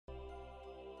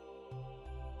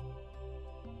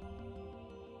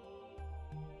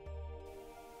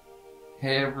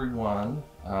Hey everyone,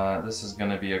 this is going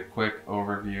to be a quick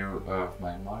overview of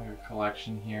my manga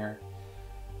collection here.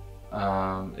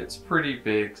 It's pretty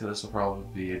big, so this will probably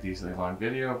be a decently long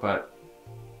video, but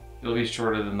it'll be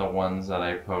shorter than the ones that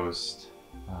I post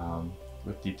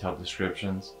with detailed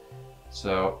descriptions.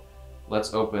 So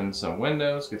let's open some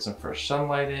windows, get some fresh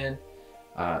sunlight in.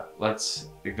 Let's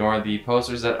ignore the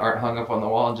posters that aren't hung up on the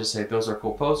wall and just say, those are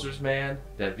cool posters, man.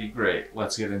 That'd be great.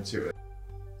 Let's get into it.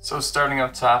 So starting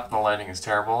up top, and the lighting is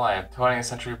terrible, I have 20th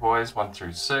Century Boys 1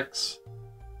 through 6,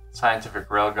 Scientific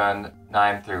Railgun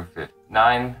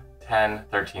 9, 10,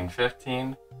 13,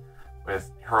 15,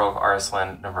 with Hero of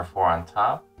Arslan number 4 on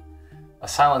top, A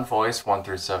Silent Voice 1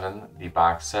 through 7, the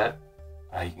box set,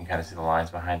 you can kind of see the lines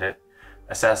behind it,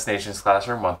 Assassinations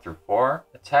Classroom 1 through 4,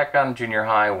 Attack on Junior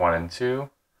High 1 and 2,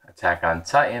 Attack on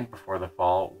Titan Before the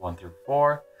Fall 1 through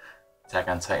 4, Attack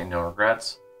on Titan No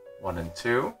Regrets 1 and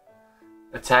 2,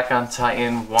 Attack on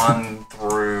Titan 1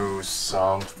 through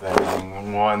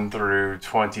something, 1 through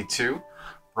 22.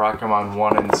 Rock'emon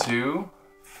 1 and 2.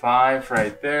 5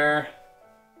 right there.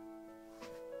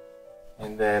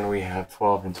 And then we have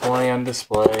 12 and 20 on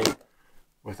display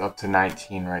with up to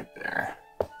 19 right there.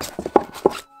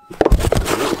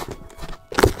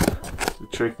 The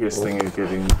trickiest thing is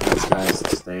getting these guys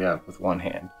to stay up with one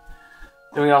hand.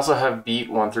 Then we also have Beat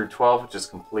 1 through 12, which is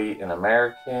complete in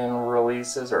American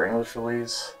releases or English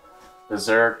release.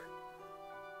 Berserk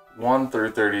 1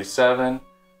 through 37,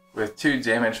 with 2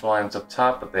 damaged volumes up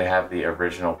top, but they have the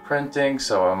original printing,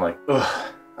 so I'm like,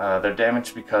 ugh. They're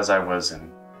damaged because I was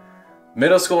in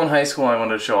middle school and high school and I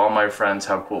wanted to show all my friends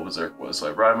how cool Berserk was. So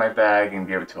I brought it in my bag and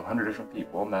gave it to 100 different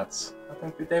people, and that's, I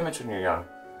think, the damage when you're young.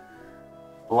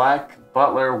 Black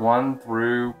Butler 1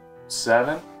 through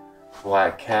 7.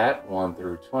 Black Cat 1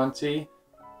 through 20,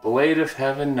 Blade of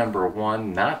Heaven number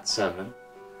 1, not 7,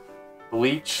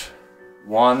 Bleach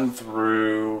 1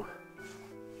 through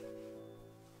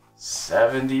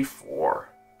 74,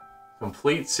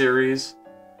 complete series.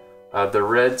 The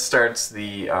red starts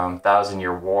the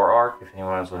 1,000-Year War arc, if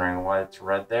anyone was wondering why it's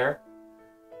red there.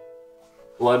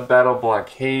 Blood Battle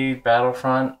Blockade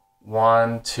Battlefront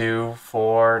 1, 2,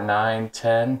 4, 9,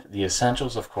 10, the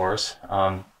essentials of course.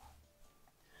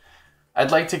 I'd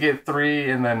like to get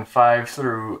 3 and then 5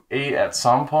 through 8 at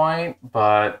some point,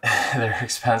 but they're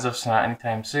expensive, so not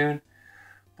anytime soon.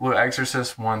 Blue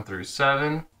Exorcist 1 through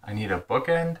 7. I need a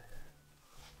bookend.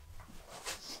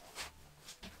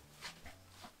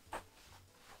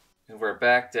 And we're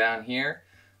back down here.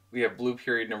 We have Blue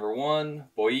Period number 1,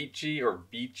 Boichi or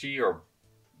Bichi or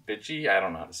Bitchy, I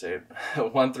don't know how to say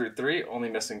it. 1 through 3, only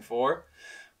missing 4.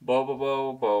 Bo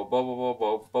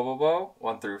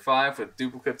 1 through 5 with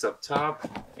duplicates up top,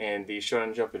 and the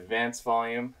Shonen Jump Advanced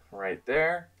volume right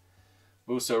there.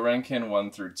 Buso Renkin 1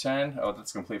 through 10. Oh,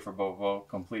 that's complete for Bobo.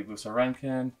 Complete Buso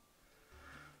Renkin.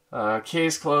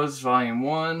 Case Closed Volume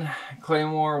 1.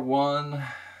 Claymore 1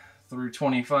 through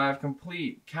 25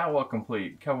 complete. Kawa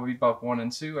complete. Cowboy Bebop 1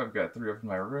 and 2. I've got 3 up in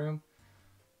my room.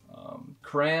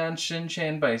 Crayon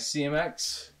Shin-chan by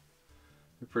CMX.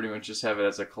 We pretty much just have it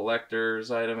as a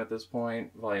collector's item at this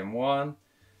point. Volume 1.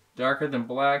 Darker Than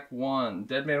Black 1.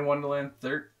 Deadman Wonderland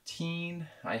 13.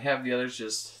 I have the others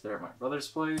just, they're at my brother's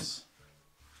place,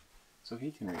 so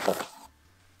he can read it.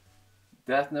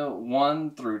 Death Note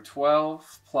 1 through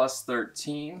 12 plus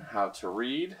 13. How to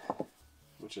Read,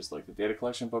 which is like the data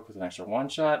collection book with an extra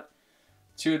one-shot.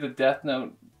 2 of the Death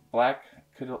Note Black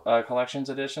Collections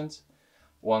editions.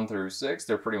 1 through 6.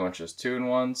 They're pretty much just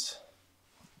 2-in-1s.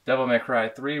 Devil May Cry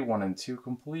 3, 1 and 2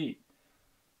 complete.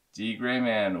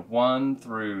 D.Gray-man 1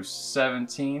 through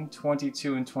 17,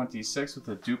 22 and 26 with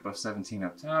a dupe of 17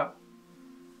 up top.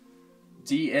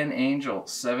 D.N. Angel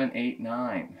 7, 8,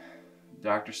 9.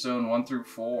 Dr. Stone 1 through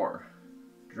 4.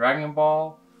 Dragon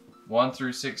Ball 1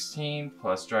 through 16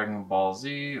 plus Dragon Ball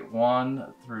Z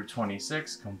 1 through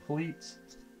 26 complete.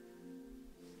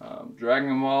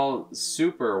 Dragon Ball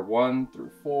Super 1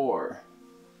 through 4.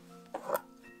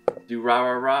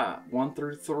 Durarara 1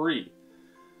 through 3.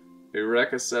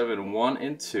 Eureka 7 1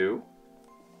 and 2.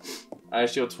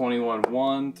 Ice Shield 21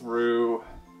 1 through.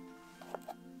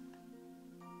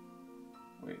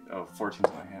 Wait, oh, 14's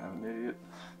in my hand. I'm an idiot.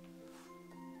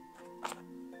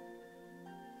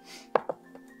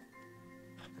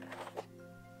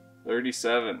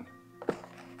 $37.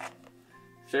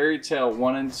 Fairy Tail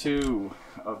 1 and 2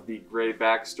 of the Gray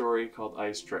backstory called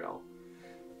Ice Trail.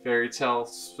 Fairy Tail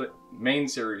main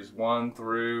series 1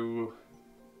 through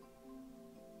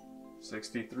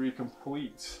 63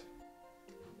 complete.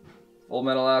 Full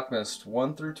Metal Alchemist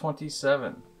 1 through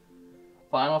 27.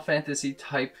 Final Fantasy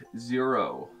Type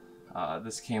 0.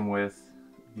 This came with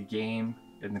the game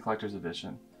in the collector's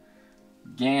edition.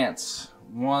 Gantz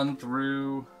 1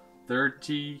 through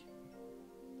 30,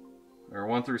 or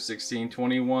 1 through 16,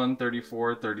 21,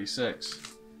 34, 36.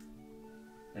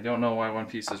 I don't know why One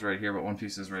Piece is right here, but One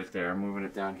Piece is right there. I'm moving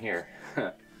it down here.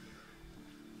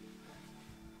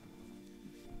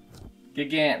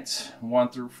 Gigant 1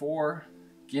 through 4,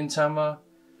 Gintama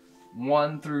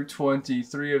 1 through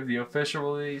 23 of the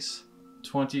official release,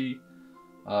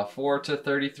 24 to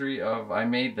 33 of I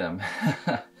Made Them.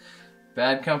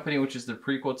 Bad Company, which is the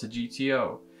prequel to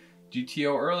GTO.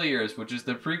 GTO Early Years, which is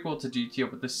the prequel to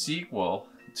GTO, but the sequel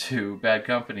to Bad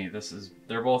Company.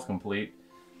 They're both complete.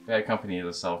 Bad Company is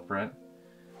a self-print.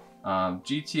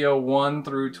 GTO 1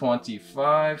 through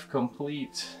 25,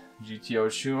 complete. GTO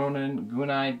Shonen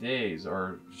Gunai Days,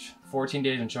 or 14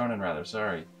 Days in Shonen rather,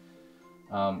 sorry.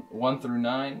 1 through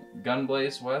 9,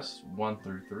 Gunblaze West 1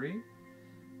 through 3.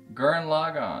 Gurren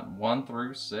Lagann 1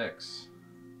 through 6.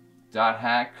 Dot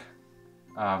Hack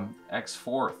X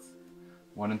Fourth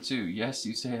 1 and 2. Yes,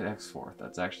 you say it X Fourth.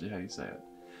 That's actually how you say it.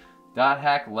 Dot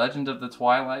Hack Legend of the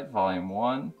Twilight Volume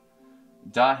 1.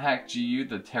 Dot Hack GU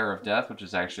The Terror of Death, which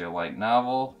is actually a light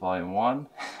novel, Volume 1.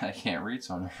 I can't read,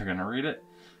 so I'm never going to read it.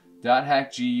 Dot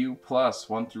Hack GU Plus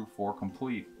 1 through 4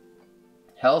 complete.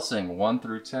 Hellsing 1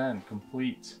 through 10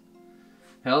 complete.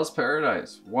 Hell's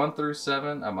Paradise 1 through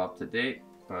 7. I'm up to date,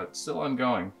 but still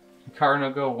ongoing. Hikaru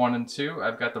no Go 1 and 2.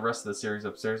 I've got the rest of the series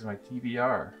upstairs in my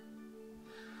TBR.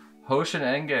 Hoshin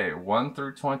Enge 1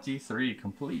 through 23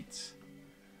 complete.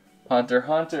 Hunter x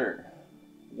Hunter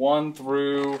 1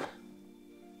 through...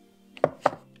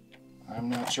 I'm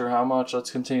not sure how much.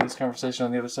 Let's continue this conversation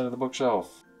on the other side of the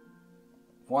bookshelf.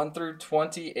 1 through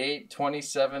 28,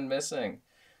 27 missing.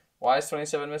 Why is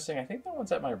 27 missing? I think that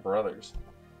one's at my brother's.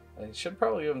 I should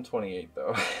probably give him 28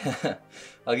 though.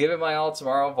 I'll give it my all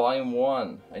tomorrow, Volume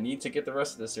 1. I need to get the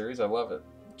rest of the series. I love it.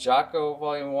 Jocko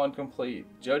Volume 1 complete.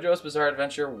 JoJo's Bizarre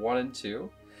Adventure 1 and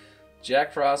 2.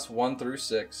 Jack Frost 1 through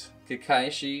 6.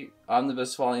 Kakaishi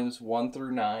Omnibus Volumes 1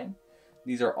 through 9.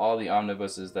 These are all the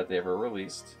omnibuses that they ever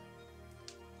released.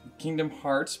 Kingdom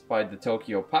Hearts by the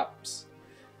Tokyo Pops.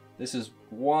 This is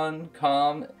 1,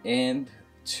 Com, and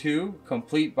 2,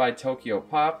 complete by Tokyo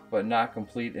Pop, but not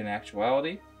complete in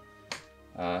actuality.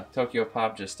 Tokyo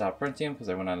Pop just stopped printing them because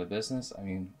they went out of business. I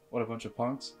mean, what a bunch of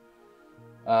punks.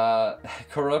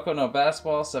 Kuroko no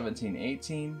Basketball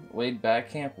 17-18. Laid Back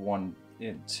Camp 1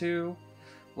 and 2.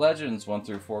 Legends 1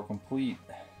 through 4 complete.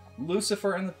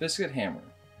 Lucifer and the Biscuit Hammer.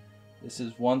 This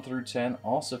is 1 through 10,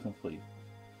 also complete.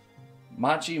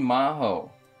 Machi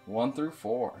Maho 1 through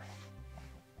 4.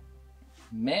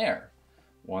 Mare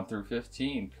 1 through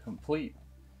 15 complete.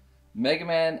 Mega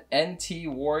Man NT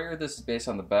Warrior, this is based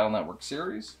on the Battle Network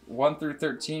series, 1 through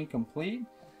 13 complete.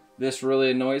 This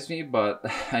really annoys me, but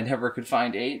I never could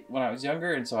find 8 when I was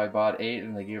younger, and so I bought 8,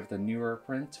 and they gave it the newer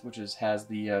print, which has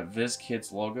the Viz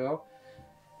Kids logo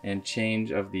and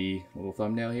change of the little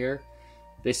thumbnail here.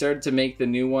 They started to make the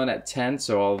new one at 10,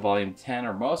 so all Volume 10,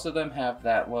 or most of them, have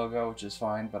that logo, which is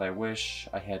fine, but I wish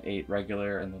I had 8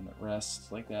 regular and then the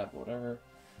rest like that, but whatever.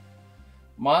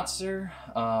 Monster,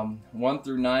 1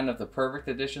 through 9 of the Perfect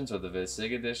Editions, or the Viz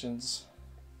Sig Editions.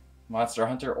 Monster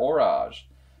Hunter Orage.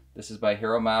 This is by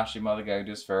Hiro Mashima, the guy who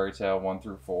does Fairy Tail 1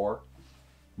 through 4.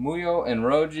 Muyo and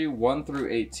Roji 1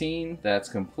 through 18, that's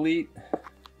complete.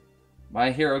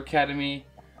 My Hero Academy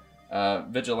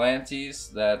Vigilantes,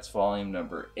 that's volume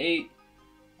number 8.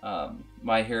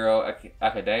 My Hero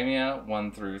Academia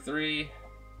 1 through 3.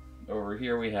 Over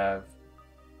here we have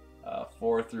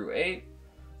 4 through 8.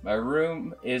 My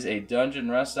Room is a Dungeon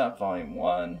Restaurant, Volume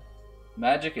 1.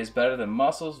 Magic is Better Than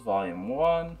Muscles, Volume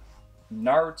 1.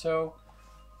 Naruto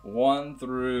 1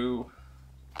 through...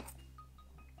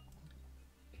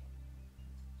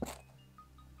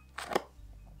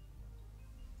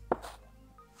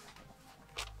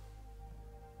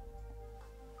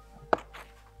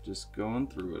 Just going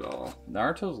through it all.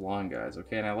 Naruto's long, guys,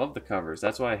 okay? And I love the covers.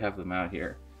 That's why I have them out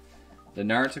here. The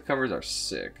Naruto covers are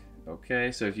sick,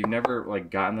 okay? So if you've never, like,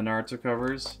 gotten the Naruto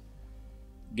covers,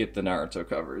 get the Naruto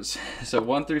covers. So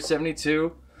 1 through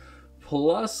 72,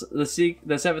 plus the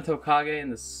 7th Hokage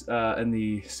and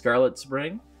the Scarlet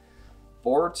Spring.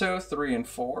 Boruto 3 and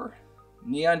 4.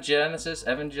 Neon Genesis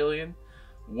Evangelion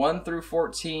 1 through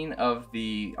 14 of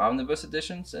the Omnibus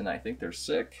editions, and I think they're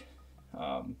sick.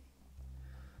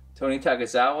 Tony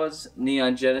Takazawa's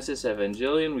Neon Genesis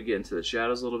Evangelion. We get into the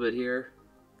shadows a little bit here.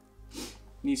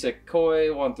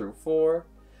 Nisekoi 1 through 4.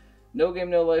 No Game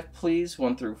No Life Please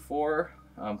 1 through 4.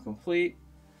 Complete.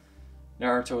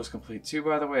 Naruto was complete too,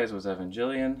 by the way, as was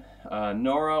Evangelion.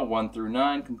 Nora 1 through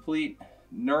 9 complete.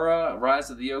 Nura Rise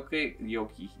of the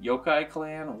Yokai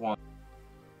Clan 1.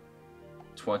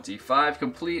 25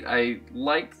 complete. I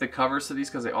like the covers to these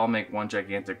because they all make one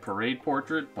gigantic parade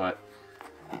portrait, but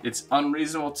it's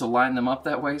unreasonable to line them up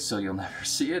that way, so you'll never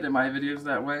see it in my videos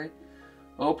that way.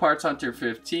 Parts Hunter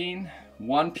 15,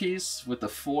 One Piece with the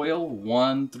foil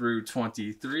 1 through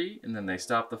 23, and then they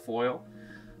stop the foil.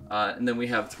 And then we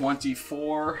have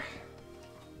 24.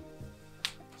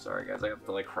 Sorry guys, I have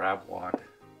to like crab walk.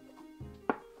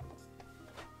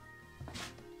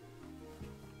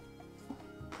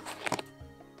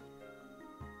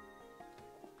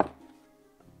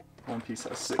 One Piece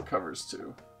has sick covers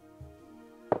too.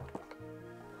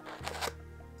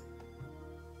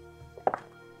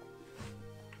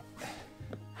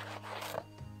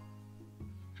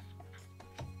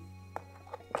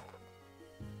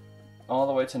 All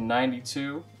the way to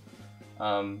 92.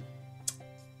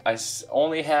 I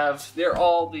only have, they're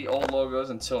all the old logos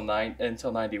until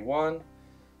 91.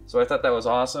 So I thought that was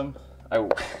awesome.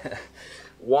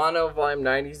 Wano Volume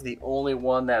 90 is the only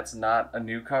one that's not a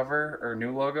new cover or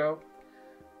new logo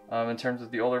in terms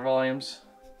of the older volumes,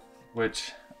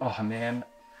 which, oh man,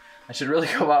 I should really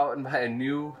go out and buy a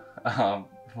new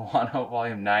Wano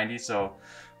Volume 90 so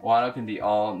Wano can be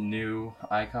all new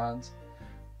icons.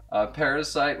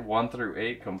 Parasite 1 through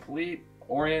 8 complete,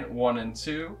 Orient 1 and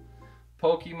 2,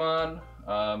 Pokemon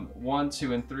 1,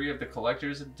 2, and 3 of the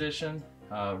Collector's Edition,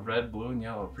 red, blue, and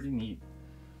yellow, pretty neat.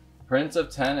 Prince of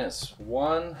Tennis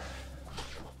 1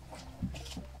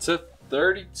 to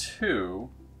 32,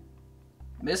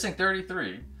 missing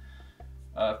 33,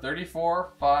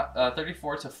 34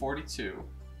 to 42,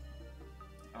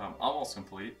 almost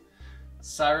complete.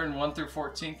 Siren 1 through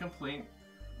 14 complete.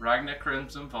 Ragna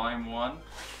Crimson Volume 1.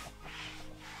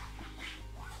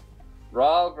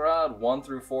 Ralgrad 1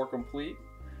 through 4 complete.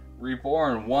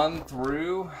 Reborn 1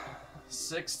 through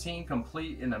 16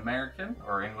 complete in American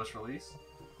or English release.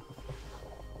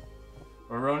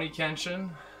 Rurouni Kenshin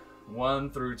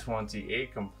 1 through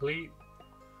 28 complete.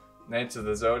 Knights of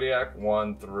the Zodiac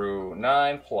 1 through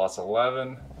 9 plus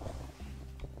 11.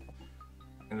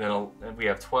 And then we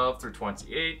have 12 through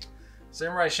 28.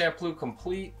 Samurai Champloo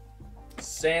complete.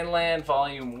 Sandland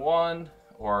Volume 1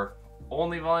 or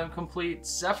only volume complete.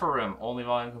 Sephirim only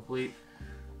volume complete.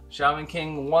 Shaman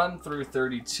King 1 through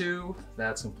 32,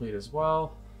 that's complete as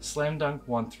well. Slam Dunk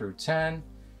 1 through 10.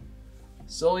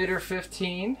 Soul Eater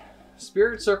 15.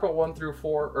 Spirit Circle 1 through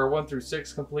 4 or 1 through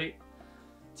 6 complete.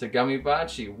 Tagami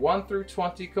Bachi 1 through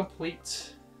 20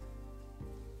 complete.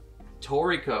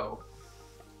 Toriko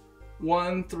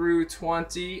 1 through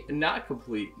 20 not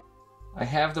complete. I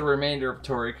have the remainder of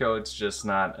Toriko, it's just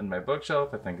not in my bookshelf.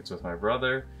 I think it's with my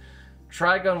brother.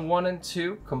 Trigun 1 and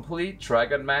 2 complete.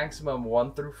 Trigun Maximum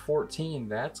 1 through 14,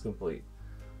 that's complete.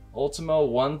 Ultimo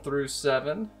 1 through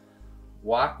 7.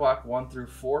 Wak Wak 1 through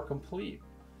 4 complete.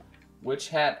 Witch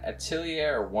Hat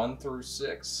Atelier 1 through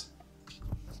 6.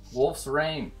 Wolf's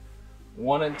Rain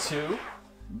 1 and 2.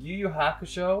 Yu Yu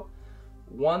Hakusho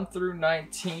 1 through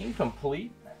 19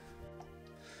 complete.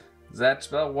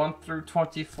 Zatch 1 through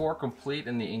 24 complete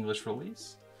in the English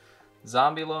release.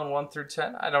 Zombie Loan 1 through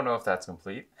 10, I don't know if that's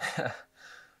complete.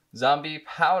 Zombie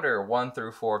Powder 1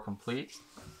 through 4 complete.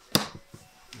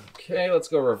 Okay, let's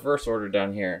go reverse order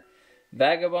down here.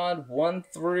 Vagabond 1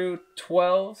 through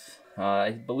 12,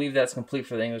 I believe that's complete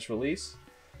for the English release.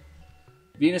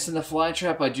 Venus in the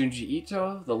Flytrap by Junji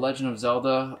Ito, The Legend of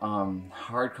Zelda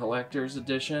Hard Collector's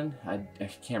Edition. I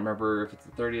can't remember if it's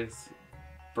the 30th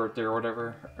birthday or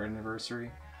whatever, or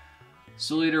anniversary.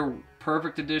 Soul Eater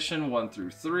Perfect Edition 1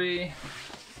 through 3.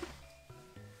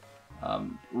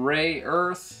 Ray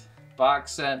Earth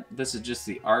box set. This is just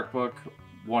the art book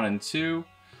 1 and 2.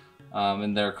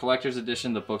 In their collector's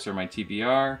edition, the books are my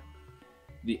TBR.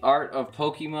 The Art of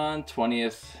Pokemon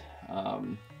 20th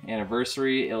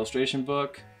anniversary illustration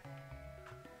book.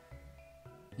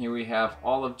 Here we have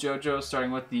all of JoJo,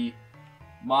 starting with the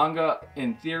Manga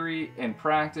in Theory and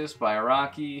Practice by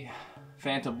Araki.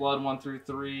 Phantom Blood 1 through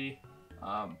 3.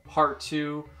 Part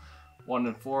 2, 1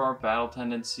 and 4, Battle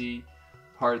Tendency.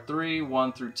 Part 3,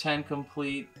 1 through 10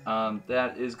 complete.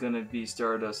 That is going to be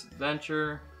Stardust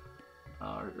Adventure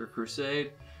or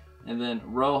Crusade. And then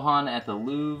Rohan at the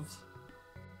Louvre.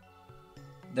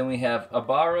 Then we have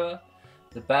Abara,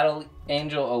 the Battle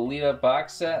Angel Alita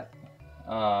box set.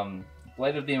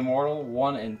 Blade of the Immortal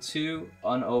 1 and 2,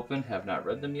 unopened, have not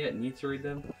read them yet, need to read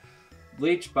them.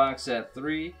 Bleach box set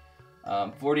 3.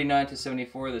 49 to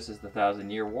 74, this is the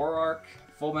 1,000-Year War Arc.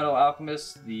 Full Metal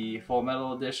Alchemist, the Full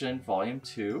Metal Edition, Volume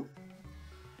 2.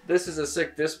 This is a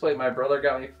sick display my brother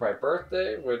got me for my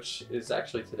birthday, which is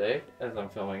actually today, as I'm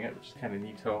filming it, which is kind of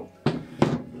neato.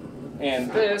 And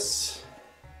this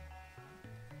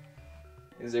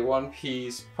is a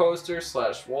one-piece poster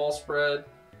slash wall spread.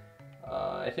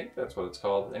 I think that's what it's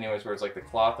called. Anyways, where it's like the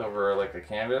cloth over like a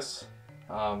canvas.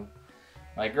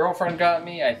 My girlfriend got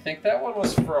me, I think that one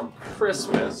was from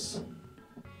Christmas.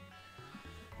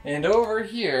 And over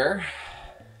here,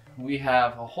 we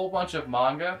have a whole bunch of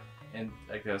manga and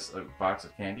I guess a box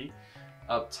of candy.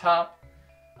 Up top,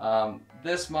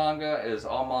 this manga is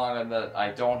all manga that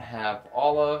I don't have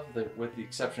all of, with the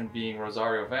exception being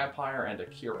Rosario Vampire and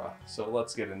Akira. So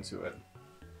let's get into it.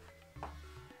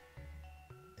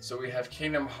 So we have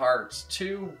Kingdom Hearts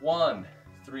 2, 1,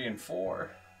 3, and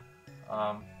 4.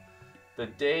 The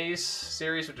Days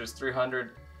series, which is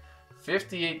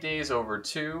 358 days over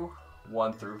 2,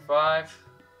 1 through 5.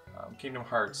 Kingdom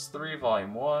Hearts 3,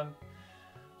 Volume 1.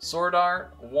 Sword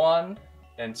Art 1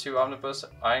 and 2 Omnibus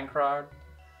Aincrad.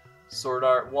 Sword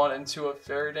Art 1 and 2 of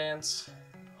Fairy Dance.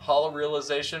 Hollow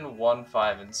Realization 1,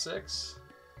 5, and 6.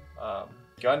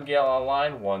 Gun Gale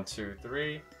Online 1, 2,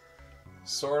 3.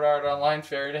 Sword Art Online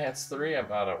Fairy Dance 3.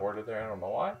 I'm out of order there, I don't know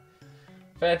why.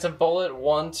 Phantom Bullet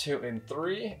 1, 2, and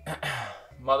 3.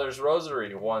 Mother's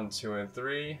Rosary 1, 2, and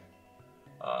 3.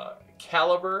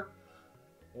 Caliber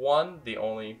 1, the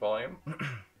only volume.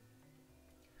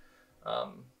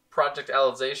 Project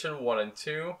Alization 1 and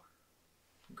 2.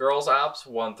 Girls Ops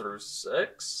 1 through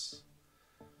 6.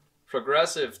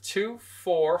 Progressive 2,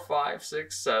 4, 5,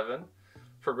 6, 7.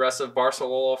 Progressive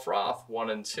Barcelona Froth 1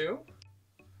 and 2.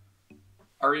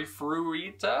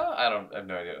 Arifurita, I have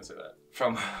no idea how to say that.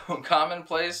 From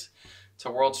Commonplace to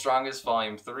World's Strongest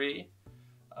Volume 3.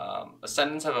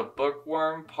 Ascendance of a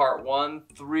Bookworm Part 1,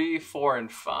 3, 4,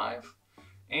 and 5.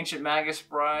 Ancient Magus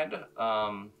Bride,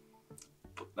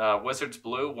 Wizard's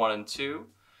Blue 1 and 2.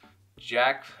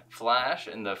 Jack Flash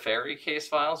and the Fairy Case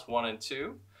Files 1 and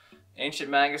 2.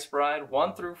 Ancient Magus Bride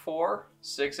 1 through 4,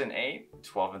 6 and 8,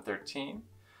 12 and 13.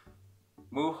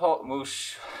 Mushoku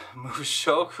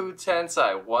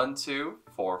Tensei 1, 2,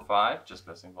 4, 5, just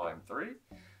missing Volume 3.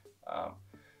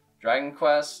 Dragon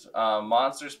Quest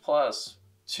Monsters Plus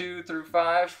 2 through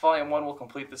 5, Volume 1 will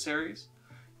complete the series.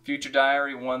 Future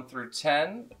Diary 1 through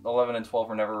 10, 11 and 12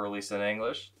 were never released in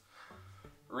English.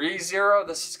 ReZero,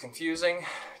 this is confusing.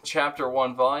 Chapter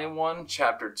 1, Volume 1,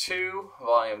 Chapter 2,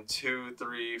 Volume 2,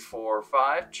 3, 4,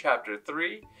 5, Chapter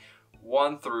 3,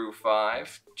 1 through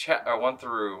 5,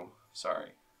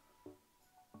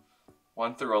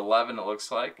 1 through 11 it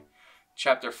looks like.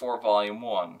 Chapter 4, Volume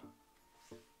 1.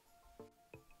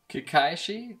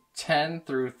 Kikaishi 10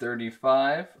 through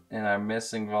 35, and I'm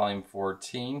missing Volume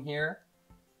 14 here.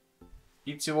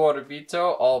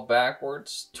 Itsuorobito, all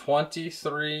backwards,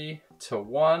 23 to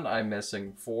 1. I'm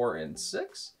missing 4 and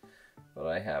 6, but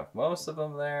I have most of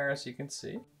them there, as you can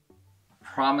see.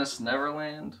 Promised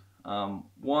Neverland,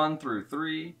 1 through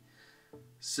 3,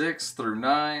 6 through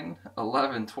 9,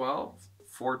 11, 12,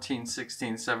 14,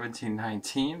 16, 17,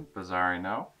 19, bizarre I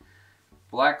know.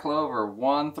 Black Clover,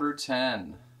 1 through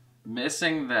 10.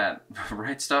 Missing that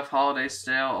Right Stuff Holiday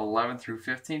Sale, 11 through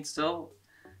 15 still.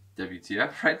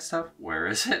 WTF, Right Stuff? Where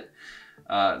is it?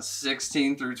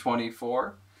 16 through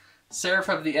 24. Seraph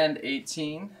of the End,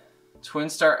 18. Twin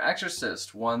Star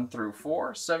Exorcist, 1 through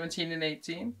 4, 17 and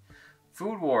 18.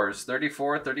 Food Wars,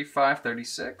 34, 35,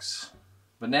 36.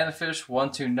 Banana Fish,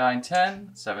 1, 2, 9,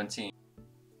 10, 17.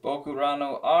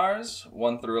 Bokurano Ars,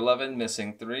 1 through 11,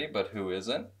 missing 3, but who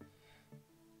isn't?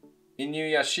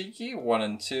 Inuyashiki, 1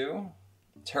 and 2.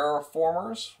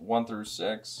 Terraformers, 1 through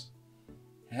 6.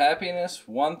 Happiness,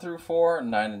 1 through 4,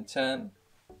 9 and 10.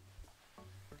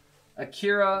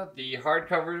 Akira, the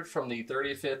hardcover from the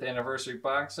 35th anniversary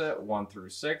box set, 1 through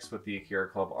 6, with the Akira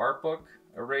Club art book.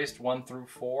 Erased 1 through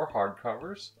 4,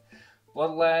 hardcovers.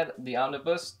 Blood Lad, the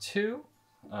Omnibus, 2.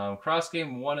 Cross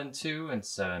Game 1 and 2, and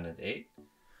 7 and 8.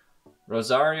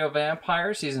 Rosario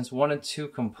Vampire, Seasons 1 and 2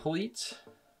 complete.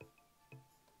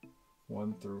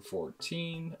 1 through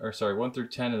 14, or sorry, 1 through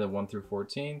 10 and then 1 through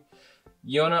 14.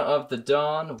 Yona of the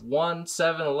Dawn, 1,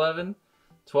 7, 11,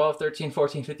 12, 13,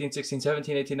 14, 15, 16,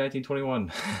 17, 18, 19,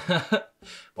 21.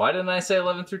 Why didn't I say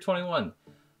 11 through 21?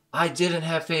 I didn't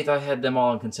have faith I had them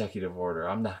all in consecutive order,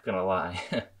 I'm not gonna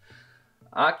lie.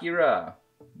 Akira,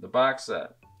 the box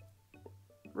set.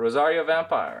 Rosario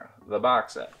Vampire, the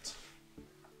box set.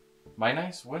 My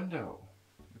Nice Window,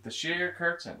 with the sheer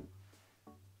curtain,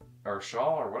 or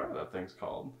shawl, or whatever that thing's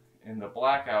called, in the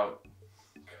blackout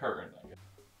curtain, I guess.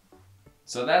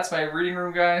 So that's my reading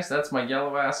room, guys. That's my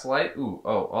yellow ass light. Ooh,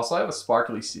 oh, also I have a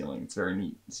sparkly ceiling. It's very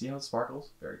neat. See how it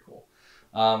sparkles? Very cool.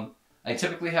 I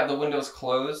typically have the windows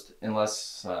closed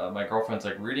unless my girlfriend's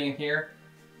like reading in here.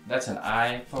 That's an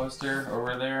eye poster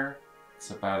over there.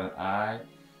 It's about an eye.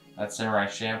 That's Samurai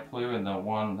Champloo, and the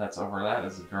one that's over that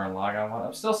is the Gurren Lagann one.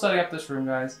 I'm still setting up this room,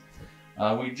 guys.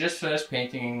 We just finished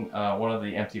painting one of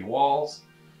the empty walls.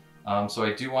 So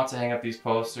I do want to hang up these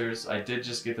posters. I did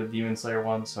just get the Demon Slayer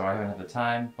one, so I haven't had the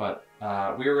time, but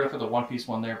we were going to put the One Piece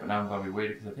one there, but now I'm glad we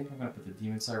waited because I think I'm going to put the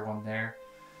Demon Slayer one there.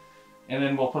 And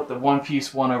then we'll put the One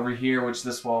Piece one over here, which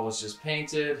this wall was just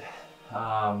painted.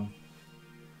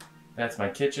 That's my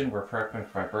kitchen. We're prepping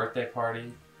for my birthday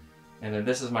party. And then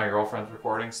this is my girlfriend's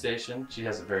recording station. She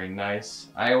has it very nice.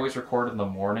 I always record in the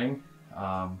morning.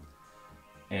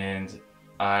 And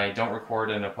I don't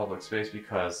record in a public space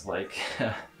because, like,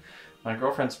 my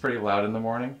girlfriend's pretty loud in the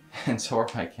morning, and so are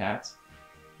my cats.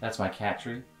 That's my cat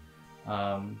tree.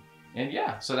 And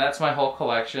yeah, so that's my whole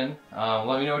collection.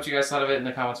 Let me know what you guys thought of it in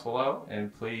the comments below,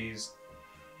 and please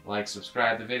like,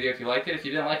 subscribe the video if you liked it. If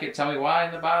you didn't like it, tell me why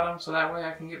in the bottom, so that way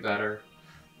I can get better.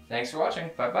 Thanks for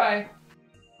watching. Bye-bye.